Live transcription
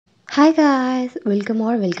Hi guys,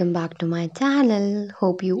 welcome back to my channel.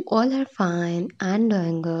 Hope you all are fine and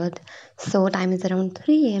doing good. So time is around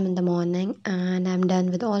 3 a.m. in the morning and I'm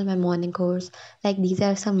done with all my morning chores. Like these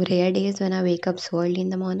are some rare days when I wake up so early in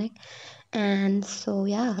the morning. And so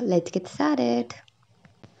yeah, let's get started.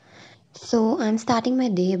 So I'm starting my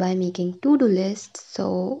day by making to-do lists.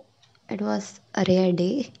 So it was a rare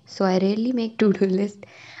day. So I rarely make to-do list.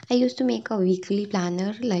 I used to make a weekly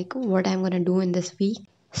planner like what I'm gonna do in this week.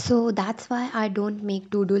 So that's why I don't make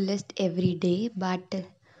to-do list every day, but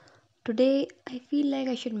today I feel like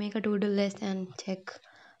I should make a to-do list and check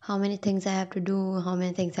how many things I have to do, how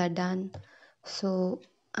many things are done. So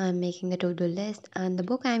I'm making the to-do list and the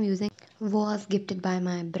book I'm using was gifted by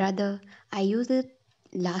my brother. I used it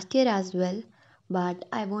last year as well, but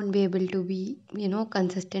I won't be able to be,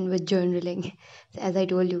 consistent with journaling as I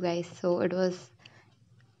told you guys. So it was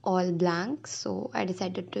all blank, so I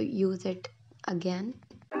decided to use it again.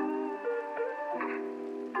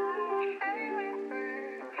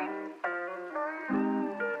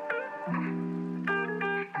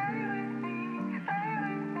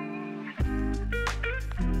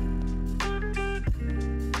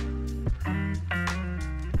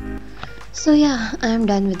 So yeah, I'm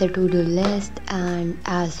done with the to-do list and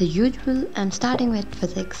as usual, I'm starting with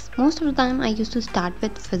physics. Most of the time I used to start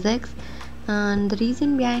with physics and the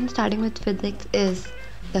reason behind starting with physics is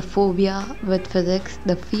the phobia with physics,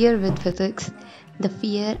 the fear with physics, the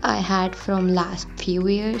fear I had from last few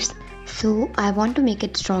years. So I want to make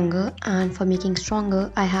it stronger and for making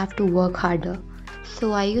stronger I have to work harder.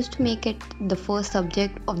 So I used to make it the first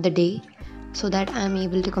subject of the day so that I am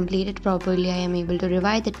able to complete it properly, I am able to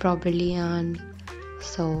revise it properly and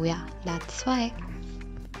so yeah, that's why.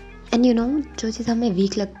 And जो चीज़ हमें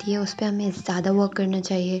week लगती है उस पर हमें ज़्यादा work करना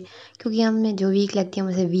चाहिए क्योंकि हमें जो वीक लगती है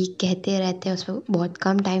हम उसे वीक कहते रहते हैं उस पर बहुत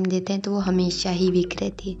कम टाइम देते हैं तो वो हमेशा ही वीक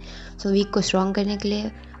रहती है सो वीक को स्ट्रॉन्ग करने के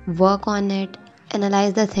लिए work on it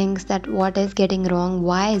analyse the things that what is getting wrong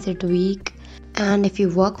why is it week and if you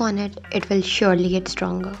work on it it will surely gate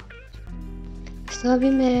stronger सो अभी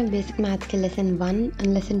मैं बेसिक मैथ के lesson 1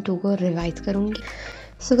 and lesson 2 को revise करूँगी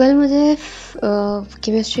सो कल मुझे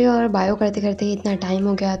chemistry और bio करते करते ही इतना टाइम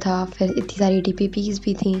हो गया था फिर इतनी सारी डीपीपीज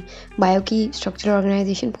भी थी बायो की स्ट्रक्चर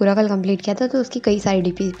ऑर्गेनाइजेशन पूरा कल कंप्लीट किया था तो उसकी कई सारी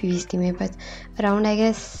डीपीपीज थी मेरे पास अराउंड आई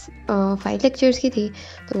गेस 5 लेक्चर्स की थी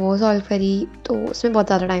तो वो सॉल्व करी तो उसमें बहुत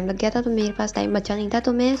ज़्यादा टाइम लग गया था तो मेरे पास टाइम बचा नहीं था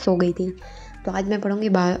तो मैं सो गई थी तो आज मैं पढ़ूँगी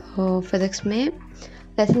फिज़िक्स में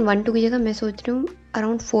लेसन 1 2 की जगह मैं सोच रही हूँ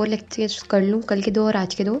अराउंड 4 लेक्चर्स कर लूँ कल के 2 और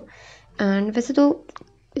आज के 2 एंड वैसे तो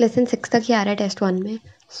लेसन 6 तक ही आ रहा है टेस्ट 1 में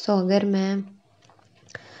सो अगर मैं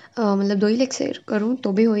मतलब 2 ही लेक्चर करूँ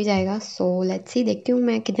तो भी हो ही जाएगा सो लेट्स सी देखती हूँ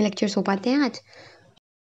मैं कितने लेक्चर्स हो पाते हैं आज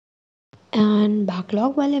एंड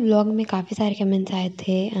बैकलॉग वाले व्लॉग में काफ़ी सारे कमेंट्स आए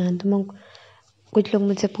थे एंड कुछ लोग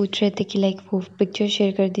मुझसे पूछ रहे थे कि लाइक वो पिक्चर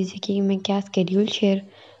शेयर कर दीजिए कि मैं क्या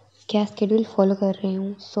स्केड्यूल फॉलो कर रही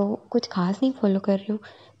हूँ सो कुछ खास नहीं फॉलो कर रही हूँ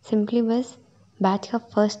सिंपली बस बैच का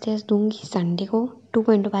फर्स्ट टेस्ट दूंगी संडे को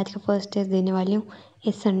 2.2 बैच का फर्स्ट टेस्ट देने वाली हूँ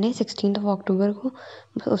इस संडे 16 अक्टूबर को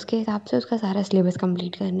बस उसके हिसाब से उसका सारा सिलेबस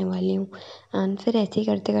कंप्लीट करने वाली हूँ एंड फिर ऐसे ही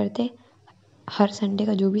करते करते हर संडे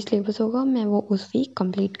का जो भी सिलेबस होगा मैं वो उस वीक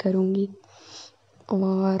कंप्लीट करूँगी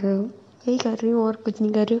और यही कर रही हूँ और कुछ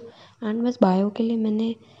नहीं कर रही हूँ एंड बस बायो के लिए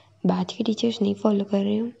मैंने बैच के टीचर्स नहीं फॉलो कर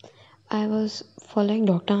रही हूँ I was following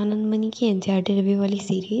doctor Anand money की एनसीईआरटी रिव्यू वाली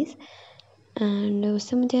सीरीज़ एंड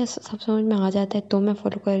उससे मुझे सब समझ में आ जाता है तो मैं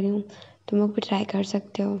फॉलो कर रही हूँ तुम लोग भी ट्राई कर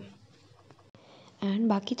सकते हो एंड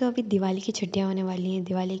बाकी तो अभी दिवाली की छुट्टियाँ होने वाली हैं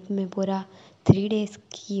दिवाली में पूरा 3 डेज़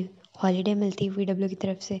की हॉलीडे मिलती है वीडब्ल्यू की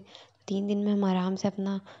तरफ से 3 दिन में हम आराम से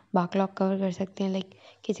अपना बैकलॉग कवर कर सकते हैं लाइक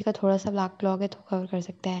किसी का थोड़ा सा बैकलॉग है तो कवर कर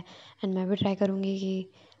सकता है एंड मैं भी ट्राई करूँगी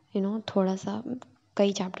कि थोड़ा सा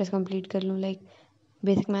कई चैप्टर्स कंप्लीट कर लूँ लाइक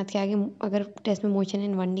बेसिक मैथ के आगे अगर टेस्ट में मोशन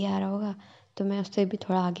इन 1D आ रहा होगा तो मैं उससे भी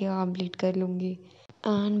थोड़ा आगे कंप्लीट कर लूँगी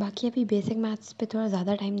एंड बाकी अभी बेसिक मैथ्स पे थोड़ा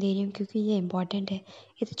ज़्यादा टाइम दे रही हूँ क्योंकि ये इंपॉर्टेंट है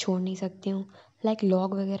इसे छोड़ नहीं सकती हूँ लाइक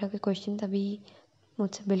लॉग वगैरह के क्वेश्चन अभी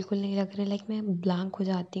मुझसे बिल्कुल नहीं लग रहे लाइक मैं ब्लैंक हो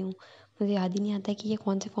जाती हूँ मुझे याद ही नहीं आता कि ये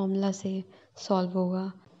कौन से फॉर्मूला से सॉल्व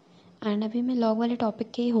होगा एंड अभी मैं लॉग वाले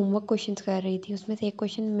टॉपिक के ही होमवर्क क्वेश्चंस कर रही थी उसमें से एक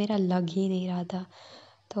क्वेश्चन मेरा लग ही नहीं रहा था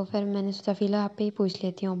तो फिर मैंने सोचा फिलहाल आप पे ही पूछ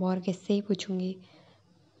लेती हूँ अब और किससे ही पूछूँगी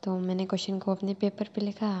तो मैंने क्वेश्चन को अपने पेपर पे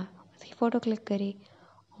लिखा उसकी फ़ोटो क्लिक करी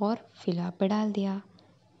और फिलहाल पे डाल दिया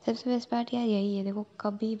सबसे बेस्ट पार्ट यार यही है देखो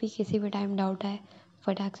कभी भी किसी भी टाइम डाउट आए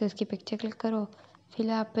फटाक से उसकी पिक्चर क्लिक करो फिर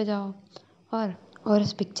आप पे जाओ और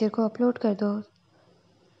उस पिक्चर को अपलोड कर दो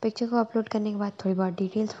पिक्चर को अपलोड करने के बाद थोड़ी बहुत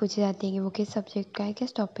डिटेल्स पूछी जाती हैं कि वो किस सब्जेक्ट का है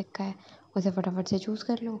किस टॉपिक का है उसे फटाफट से चूज़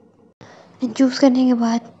कर लो चूज़ करने के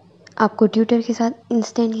बाद आपको ट्यूटर के साथ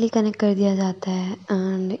इंस्टेंटली कनेक्ट कर दिया जाता है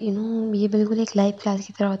एंड ये बिल्कुल एक लाइव क्लास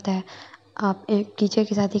की तरह होता है। आप एक टीचर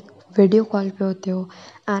के साथ एक वीडियो कॉल पे होते हो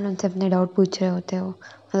एंड उनसे अपने डाउट पूछ रहे होते हो।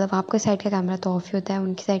 मतलब आपका साइड का कैमरा तो ऑफ ही होता है,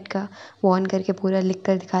 उनकी साइड का वो ऑन करके पूरा लिख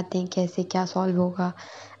कर दिखाते हैं कैसे क्या सॉल्व होगा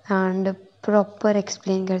एंड प्रॉपर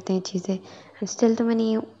एक्सप्लेन करते हैं चीज़ें। स्टिल तो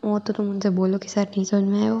मैंने वो तो तुम उनसे बोलो कि सर नहीं समझ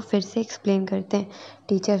में आया, वो फिर से एक्सप्लेन करते हैं।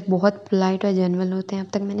 टीचर्स बहुत पोलाइट और जेन्युइन होते हैं। अब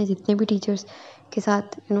तक मैंने जितने भी टीचर्स के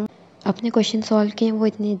साथ अपने क्वेश्चन सॉल्व किए हैं वो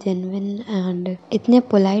इतने जेन्युइन एंड इतने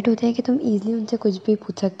पोलाइट होते हैं कि तुम इजीली उनसे कुछ भी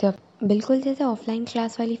पूछ सकते हो। बिल्कुल जैसे ऑफलाइन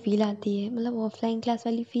क्लास वाली फ़ील आती है, मतलब ऑफलाइन क्लास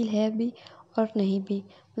वाली फ़ील है भी और नहीं भी।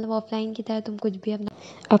 मतलब ऑफलाइन की तरह तुम कुछ भी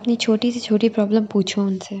अपनी छोटी से छोटी प्रॉब्लम पूछो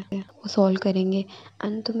उनसे, वो सॉल्व करेंगे।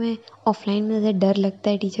 एंड तुम्हें ऑफलाइन में ज़्यादा डर लगता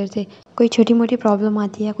है टीचर से। कोई छोटी मोटी प्रॉब्लम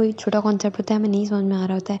आती है, कोई छोटा कॉन्सेप्ट होता है, हमें नहीं समझ में आ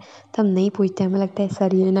रहा होता है तो हम नहीं पूछते। हमें लगता है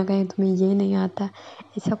सर ये ना कहें तुम्हें ये नहीं आता।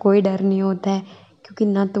 ऐसा कोई डर नहीं होता है, क्योंकि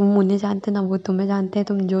ना तुम उन्हें जानते ना वो तुम्हें जानते हैं।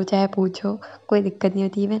 तुम जो चाहे पूछो, कोई दिक्कत नहीं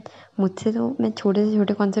होती। इवन मुझसे तो मैं छोटे से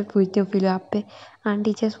छोटे कॉन्सेप्ट पूछती हूँ फिल आप पे एंड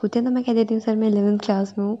टीचर्स पूछते हैं तो मैं कह देती हूँ सर मैं 11th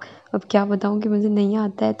क्लास में हूँ, अब क्या बताऊँ कि मुझे नहीं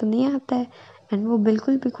आता है तो नहीं आता है। एंड वो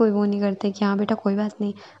बिल्कुल भी कोई वो नहीं करते कि हाँ बेटा कोई बात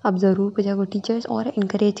नहीं, अब ज़रूर पूछा करो। टीचर्स और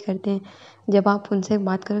इनकरेज करते हैं। जब आप उनसे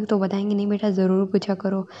बात करोगे तो बताएंगे नहीं बेटा ज़रूर पूछा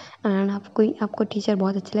करो। एंड आपको टीचर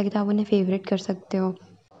बहुत अच्छे लगे तो आप उन्हें फेवरेट कर सकते हो।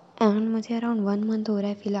 एंड मुझे अराउंड 1 मंथ हो रहा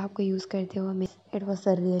है फिल आपको यूज़ करते हुए। It was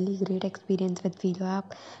a really great experience with फिलो app.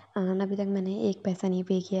 And अभी तक मैंने एक पैसा नहीं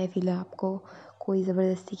पे किया है फिलो ऐप को। कोई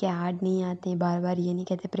ज़बरदस्ती के ऐड नहीं आते हैं, बार बार ये नहीं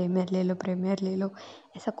कहते प्रीमियर ले लो प्रीमियर ले लो,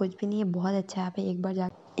 ऐसा कुछ भी नहीं है। बहुत अच्छा ऐप है,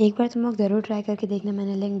 एक बार तुम लोग ज़रूर ट्राई करके देखना।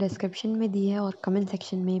 मैंने लिंक डिस्क्रिप्शन में दी है और कमेंट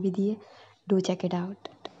सेक्शन में भी दी है, do check it out.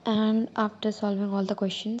 And after solving all the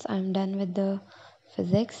questions I am done with the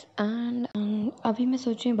physics and अभी मैं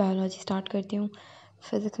सोच रही हूँ बायोलॉजी स्टार्ट करती हूँ।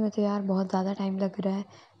 फिज़िक्स में तो यार बहुत ज़्यादा टाइम लग रहा है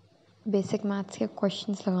बेसिक मैथ्स के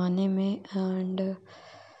क्वेश्चंस लगाने में एंड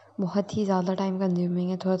बहुत ही ज़्यादा टाइम कंज्यूमिंग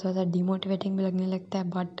है। थोड़ा थोड़ा डिमोटिवेटिंग भी लगने लगता है,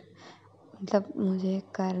 बट मतलब मुझे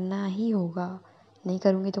करना ही होगा, नहीं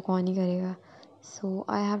करूँगी तो कौन ही करेगा। सो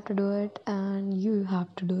I have to do it and you have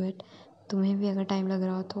to do it. तुम्हें भी अगर टाइम लग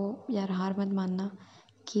रहा हो तो यार हार मत मानना,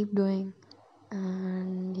 कीप डूइंग।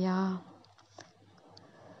 एंड या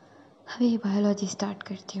अभी बायोलॉजी स्टार्ट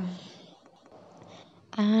करती हूँ।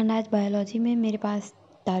 एंड आज बायोलॉजी में मेरे पास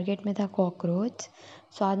टारगेट में था कॉकरोच।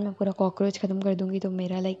 सो आज मैं पूरा कॉकरोच ख़त्म कर दूँगी तो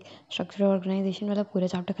मेरा लाइक स्ट्रक्चर ऑर्गेनाइजेशन मतलब पूरा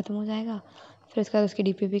चैप्टर ख़त्म हो जाएगा। फिर उसके बाद उसकी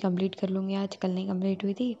डीपी भी कंप्लीट कर लूँगी। आज कल नहीं कंप्लीट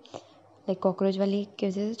हुई थी, लाइक कॉकरोच वाली की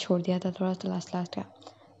वजह से छोड़ दिया था थोड़ा सा लास्ट का।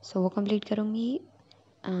 सो वो कंप्लीट करूँगी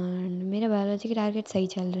एंड मेरे बायोलॉजी के टारगेट सही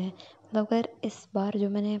चल रहे हैं। मतलब अगर इस बार जो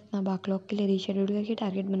मैंने अपना बैकलॉग के लिए रीशेड्यूल करके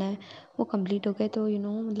टारगेट बनाया वो कंप्लीट हो गए तो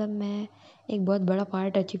मतलब मैं एक बहुत बड़ा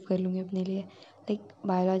पार्ट अचीव कर लूँगी अपने लिए। लाइक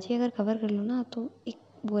बायोलॉजी अगर कवर कर लूँ ना तो एक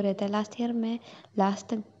वो रहता है। लास्ट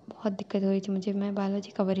तक बहुत दिक्कत हो रही थी मुझे, मैं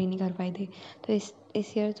बायोलॉजी कवर ही नहीं कर पाई थी। तो इस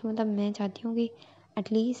ईयर तो मतलब मैं चाहती हूँ कि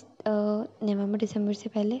एटलीस्ट नवंबर दिसंबर से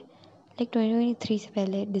पहले, लाइक 2023 से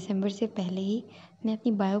पहले, दिसंबर से पहले ही मैं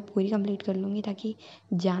अपनी बायो पूरी कंप्लीट कर लूँगी, ताकि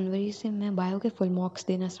जनवरी से मैं बायो के फुल मार्क्स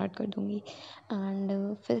देना स्टार्ट कर दूँगी। एंड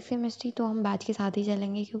फिजिक्स केमिस्ट्री तो हम बैच के साथ ही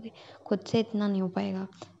चलेंगे क्योंकि खुद से इतना नहीं हो पाएगा,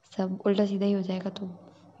 सब उल्टा सीधा ही हो जाएगा। तो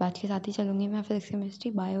बैच के साथ ही चलूँगी मैं। फिजिक्स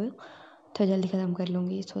केमिस्ट्री बायो तो जल्दी ख़त्म कर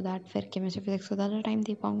लूँगी सो दैट फिर केमिस्ट्री फिजिक्स को ज़्यादा टाइम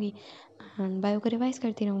दे पाऊँगी एंड बायो को रिवाइज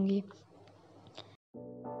करती रहूँगी।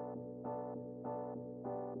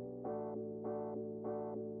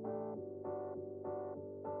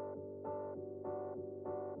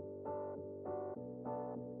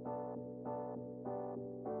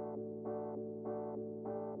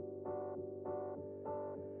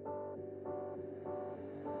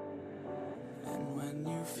 And when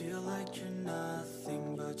you feel like you're nothing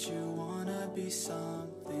but you wanna be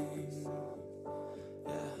something,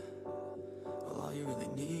 yeah, well all you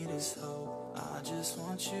really need is hope. I just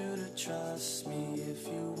want you to trust me if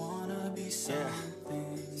you wanna be something.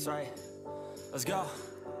 Yeah, that's right. Let's go.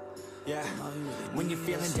 Yeah, when you're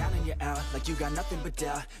feeling down and you're out, like you got nothing but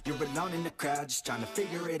doubt, you're alone in the crowd, just trying to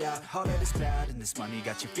figure it out. All of this cloud and this money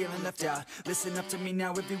got you feeling left out. Listen up to me now,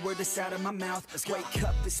 every word that's out of my mouth. Wake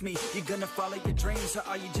up, it's me. You're gonna follow your dreams, or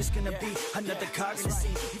are you just gonna be another cog in the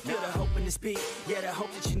scene? You feel the hope in this beat, yeah, the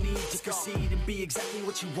hope that you need to proceed and be exactly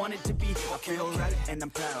what you want it to be. I feel right and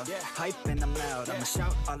I'm proud, hype and I'm loud. I'ma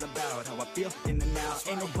shout all about how I feel in the now.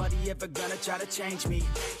 Ain't nobody ever gonna try to change me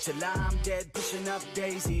till I'm dead, pushing up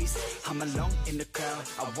daisies. I'm alone in the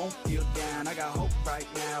crowd, I won't feel down. I got hope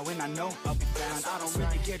right now, and I know I'll be found. I don't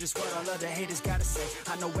really care just what all other haters gotta say.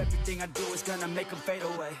 I know everything I do is gonna make them fade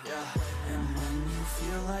away, yeah. And when you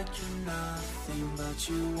feel like you're nothing but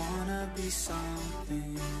you wanna be something,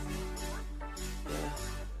 yeah,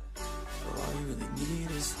 well all you really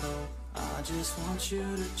need is hope. I just want you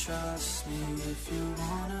to trust me if you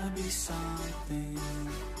wanna be something,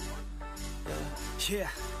 yeah,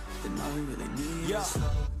 then all you really need is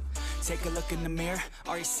hope. Take a look in the mirror,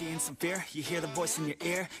 are you seeing some fear? You hear the voice in your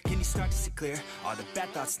ear, can you start to see clear? Are the bad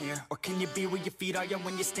thoughts near? Or can you be where your feet are,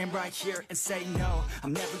 when you stand right here and say no?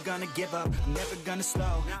 I'm never gonna give up, I'm never gonna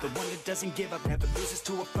slow. The one that doesn't give up, never loses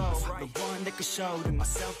to a foe. The one that could show to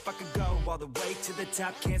myself I could go all the way to the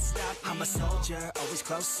top, can't stop me. I'm a soldier, always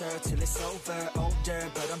closer till it's over. Older,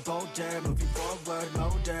 but I'm bolder, moving forward,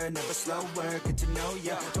 motor, never slower. Good to know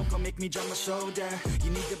ya, don't go make me drop my shoulder. You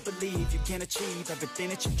need to believe you can achieve everything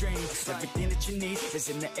that you dream. Everything that you need is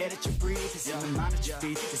in the air that you breathe. It's in the mind that you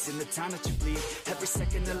feed, it's in the time that you bleed. Every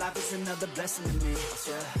second of life is another blessing to me,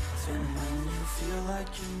 And when you feel like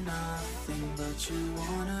you're nothing, but you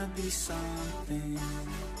wanna be something,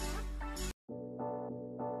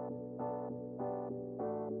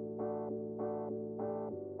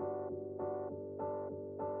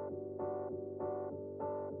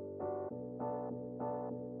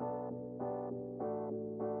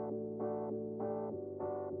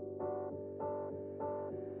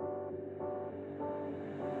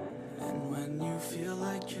 when you feel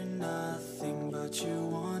like you're nothing, but you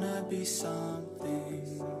wanna be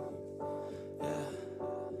something,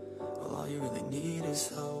 well, all you really need is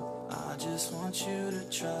hope. I just want you to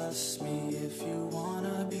trust me if you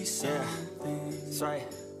wanna be something. That's right.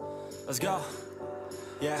 Let's go.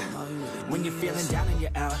 Yeah, when you're feeling down and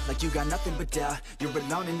you're out, like you got nothing but doubt. You're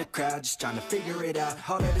alone in the crowd, just trying to figure it out.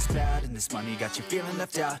 All of this cloud and this money got you feeling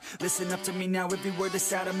left out. Listen up to me now, every word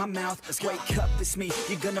that's out of my mouth. Wake up, it's me.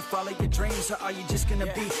 You're gonna follow your dreams, or are you just gonna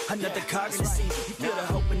be another cog in the scene? You feel the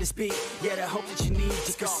hope in this beat, the hope that you need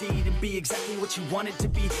to proceed and be exactly what you want it to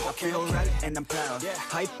be. I feel right and I'm proud,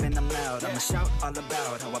 hype and I'm loud. I'ma shout all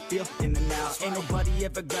about how I feel in the now. Ain't nobody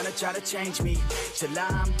ever gonna try to change me till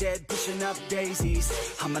I'm dead, pushing up daisies.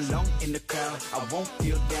 I'm alone in the crowd, I won't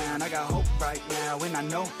feel down. I got hope right now, and I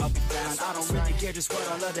know I'll be found. I don't really care just what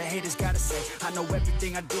all of the haters gotta say. I know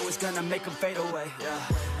everything I do is gonna make them fade away,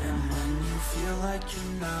 And when you feel like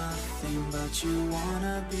you're nothing, but you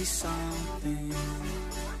wanna be something,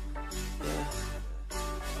 well,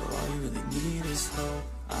 all you really need is hope.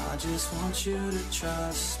 I just want you to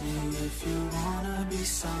trust me if you wanna be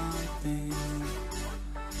something,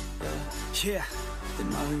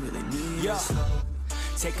 then all you really need is hope.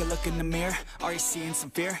 Take a look in the mirror, are you seeing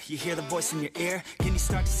some fear? You hear the voice in your ear, can you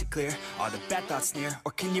start to see clear? Are the bad thoughts near?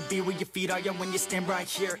 Or can you be where your feet are, when you stand right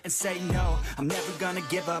here and say no? I'm never gonna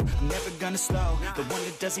give up, I'm never gonna slow. The one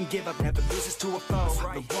that doesn't give up, never loses to a foe.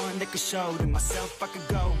 The one that could show to myself I could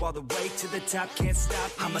go all the way to the top, can't stop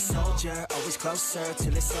me. I'm a soldier, always closer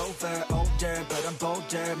till it's over. Older, but I'm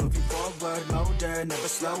bolder, moving forward, motor, never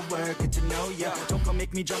slower. Good to know ya, don't go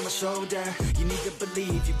make me drop my shoulder. You need to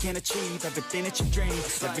believe you can achieve everything that you dream.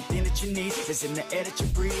 Everything that you need is in the air that you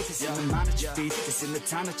breathe. It's in the mind that you feed, it's in the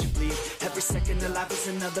time that you bleed. Every second of life is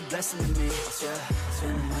another blessing to me,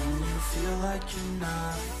 And when you feel like you're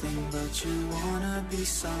nothing, but you wanna be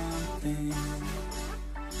something,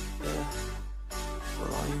 well,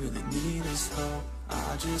 all you really need is hope.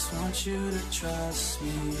 I just want you to trust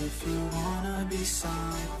me if you wanna be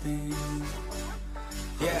something,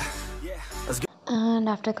 Let's go. And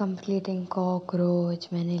after completing cockroach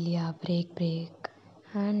मैंने लिया break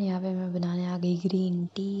and यहाँ पे मैं बनाने आ गई green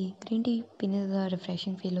tea पीने से ज़्यादा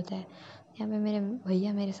रिफ़्रेशिंग फील होता है। यहाँ पे मेरे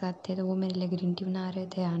भैया मेरे साथ थे, तो वो मेरे लिए ग्रीन टी बना रहे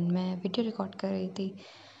थे एंड मैं वीडियो रिकॉर्ड कर रही थी।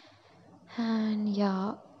 एंड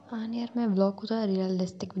यार मैं व्लॉग को थोड़ा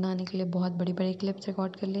रियलिस्टिक बनाने के लिए बहुत बड़ी क्लिप्स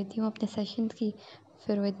रिकॉर्ड कर लेती हूँ अपने सेशंस की,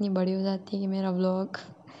 फिर वो इतनी बड़ी हो जाती है कि मेरा व्लॉग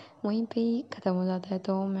वहीं पे ही ख़त्म हो जाता है,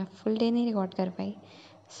 तो मैं फुल डे नहीं रिकॉर्ड कर पाई।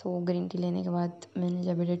 सो ग्रीन टी लेने के बाद मैंने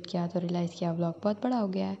जब एडिट किया तो रियलाइज़ किया व्लॉग बहुत बड़ा हो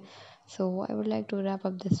गया है। सो I would like to wrap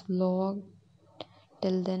up this vlog.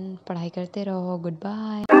 Till then पढ़ाई करते रहो, गुड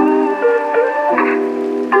बाय।